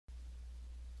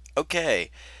Okay,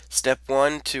 step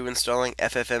one to installing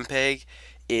FFmpeg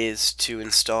is to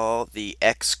install the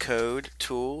XCODE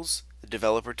tools, the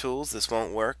developer tools. This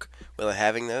won't work without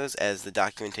having those, as the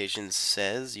documentation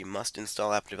says you must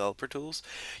install app developer tools.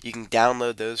 You can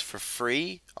download those for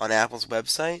free on Apple's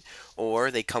website,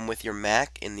 or they come with your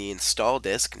Mac in the install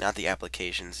disk, not the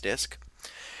applications disk.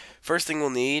 First thing we'll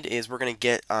need is we're going to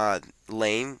get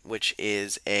LAME, which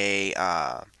is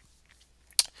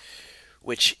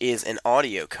an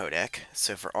audio codec,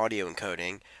 so for audio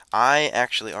encoding. I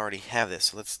actually already have this,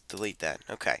 so let's delete that.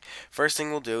 Okay, first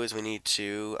thing we'll do is we need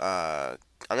to, I'm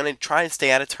going to try to stay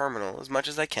out of terminal as much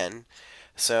as I can.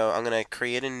 So I'm going to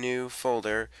create a new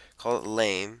folder, call it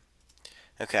lame.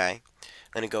 Okay,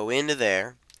 I'm going to go into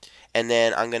there, and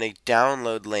then I'm going to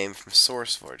download lame from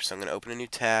SourceForge. So I'm going to open a new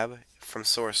tab from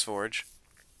SourceForge.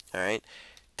 Alright,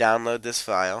 download this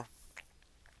file.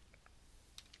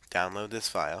 Download this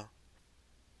file.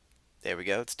 There we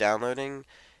go, it's downloading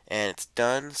and it's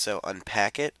done, so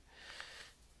unpack it.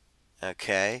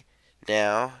 Okay,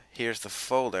 now here's the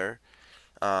folder.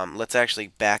 Let's actually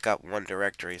back up one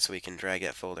directory so we can drag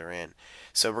that folder in.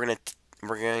 So we're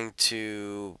going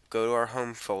to go to our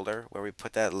home folder where we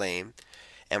put that lame,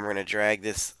 and we're going to drag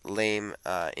this lame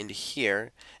into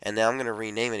here, and now I'm going to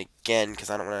rename it again because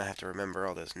I don't want to have to remember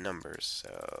all those numbers.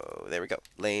 So there we go,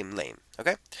 lame.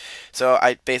 Okay, so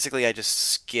I just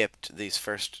skipped these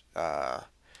first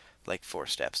like 4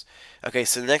 steps. Okay,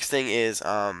 so the next thing is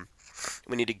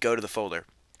we need to go to the folder.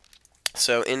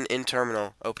 So in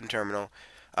terminal, open terminal,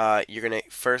 you're going to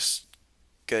first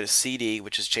go to CD,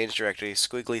 which is change directory,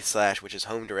 squiggly slash, which is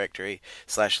home directory,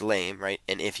 slash lame, right?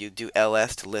 And if you do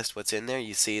ls to list what's in there,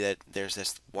 you see that there's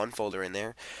this one folder in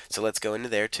there. So let's go into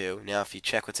there too. Now if you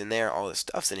check what's in there, all this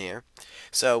stuff's in here.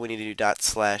 So we need to do dot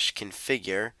slash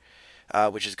configure,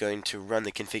 which is going to run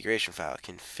the configuration file.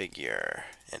 Configure,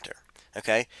 enter.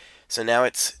 Okay, so now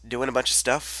it's doing a bunch of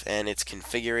stuff and it's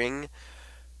configuring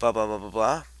blah blah blah blah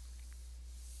blah.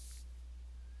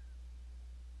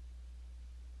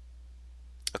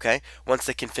 Okay, once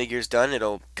the configure is done,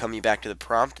 it'll come you back to the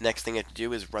prompt. Next thing you have to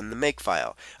do is run the make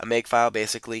file. A make file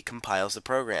basically compiles the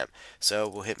program. So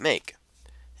we'll hit make,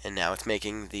 and now it's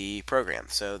making the program.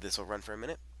 So this will run for a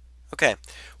minute. Okay,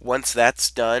 once that's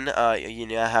done, you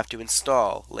now have to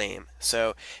install lame.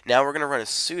 So now we're going to run a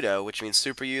sudo, which means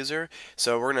super user.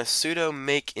 So we're going to sudo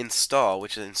make install,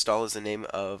 which is install is the name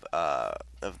of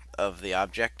the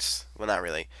objects. Well, not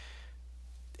really.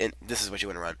 This is what you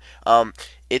want to run.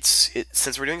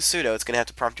 Since we're doing sudo, it's going to have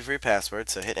to prompt you for your password.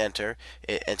 So hit enter.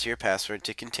 Enter your password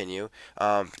to continue.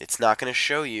 It's not going to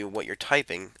show you what you're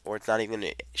typing, or it's not even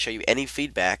going to show you any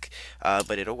feedback,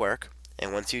 but it'll work.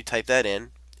 And once you type that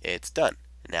in, it's done.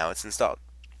 Now it's installed.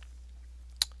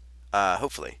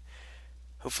 Hopefully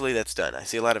that's done. I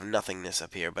see a lot of nothingness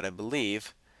up here, but I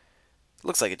believe it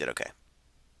looks like it did okay.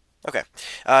 Okay,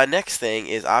 next thing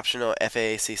is optional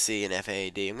FACC and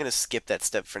FAAD. I'm going to skip that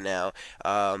step for now.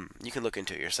 You can look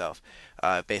into it yourself.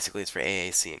 Basically, it's for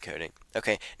AAC encoding.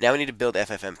 Okay, now we need to build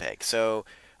FFmpeg. So,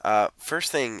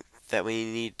 first thing that we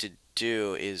need to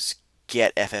do is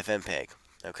get FFmpeg.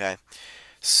 Okay,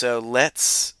 so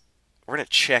we're going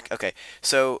to check. Okay,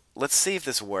 so let's see if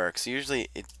this works. Usually,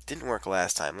 it didn't work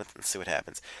last time. Let's see what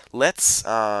happens.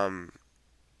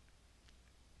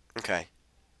 Okay.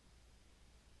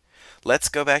 Let's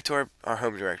go back to our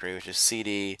home directory, which is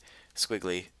cd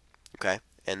squiggly, okay?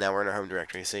 And now we're in our home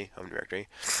directory, see? Home directory.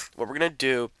 What we're going to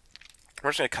do,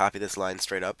 we're just going to copy this line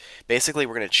straight up. Basically,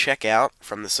 we're going to check out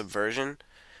from the subversion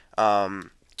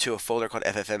to a folder called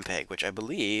FFmpeg, which I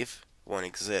believe won't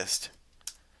exist.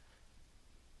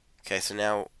 Okay, so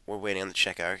now we're waiting on the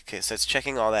checkout. Okay, so it's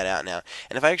checking all that out now.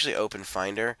 And if I actually open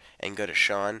Finder and go to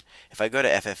Sean, if I go to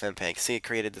FFmpeg, see it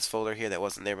created this folder here that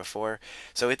wasn't there before.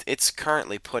 So it's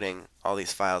currently putting all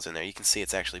these files in there. You can see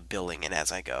it's actually building it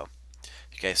as I go.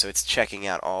 Okay, so it's checking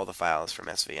out all the files from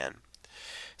SVN.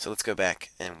 So let's go back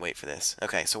and wait for this.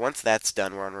 Okay, so once that's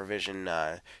done, we're on revision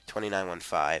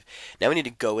 2915. Now we need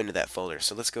to go into that folder.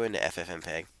 So let's go into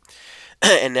FFmpeg.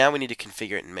 And now we need to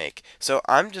configure it and make. So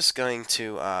I'm just going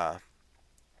to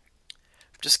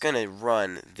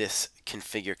run this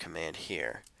configure command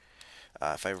here.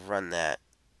 If I run that,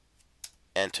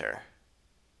 enter.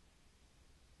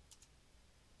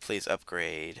 Please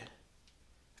upgrade.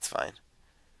 It's fine.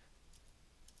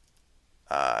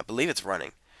 I believe it's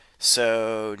running.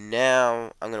 So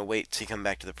now I'm going to wait to come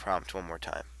back to the prompt one more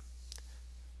time.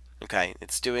 Okay,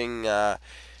 it's doing,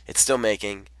 it's still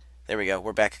making. There we go.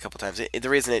 We're back a couple times. The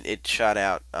reason it shot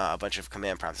out a bunch of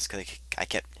command prompts is because I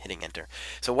kept hitting enter.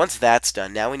 So once that's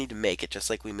done, now we need to make it just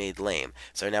like we made lame.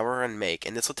 So now we're on make,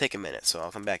 and this will take a minute. So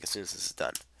I'll come back as soon as this is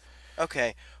done.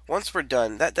 Okay, once we're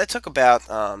done, that took about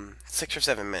 6 or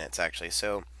 7 minutes actually.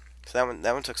 So that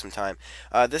one took some time.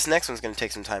 This next one's going to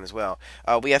take some time as well.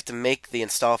 We have to make the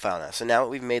install file now. So now that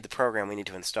we've made the program, we need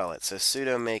to install it. So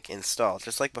sudo make install,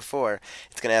 just like before.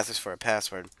 It's going to ask us for a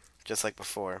password, just like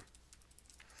before.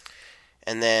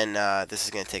 And then this is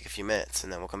going to take a few minutes,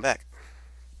 and then we'll come back.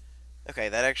 Okay,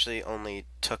 that actually only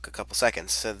took a couple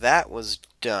seconds. So that was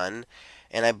done,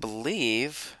 and I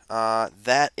believe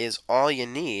that is all you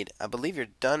need. I believe you're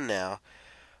done now.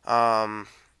 Um,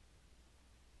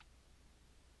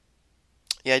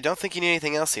 yeah, I don't think you need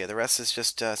anything else here. The rest is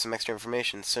just some extra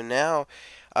information. So now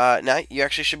you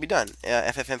actually should be done.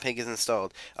 FFmpeg is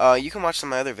installed. You can watch some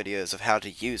of my other videos of how to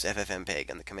use FFmpeg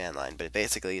on the command line, but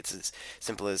basically it's as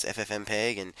simple as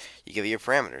FFmpeg, and you give it your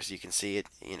parameters. You can see it,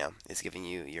 it's giving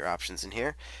you your options in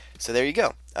here. So there you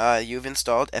go. You've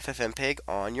installed FFmpeg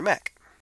on your Mac.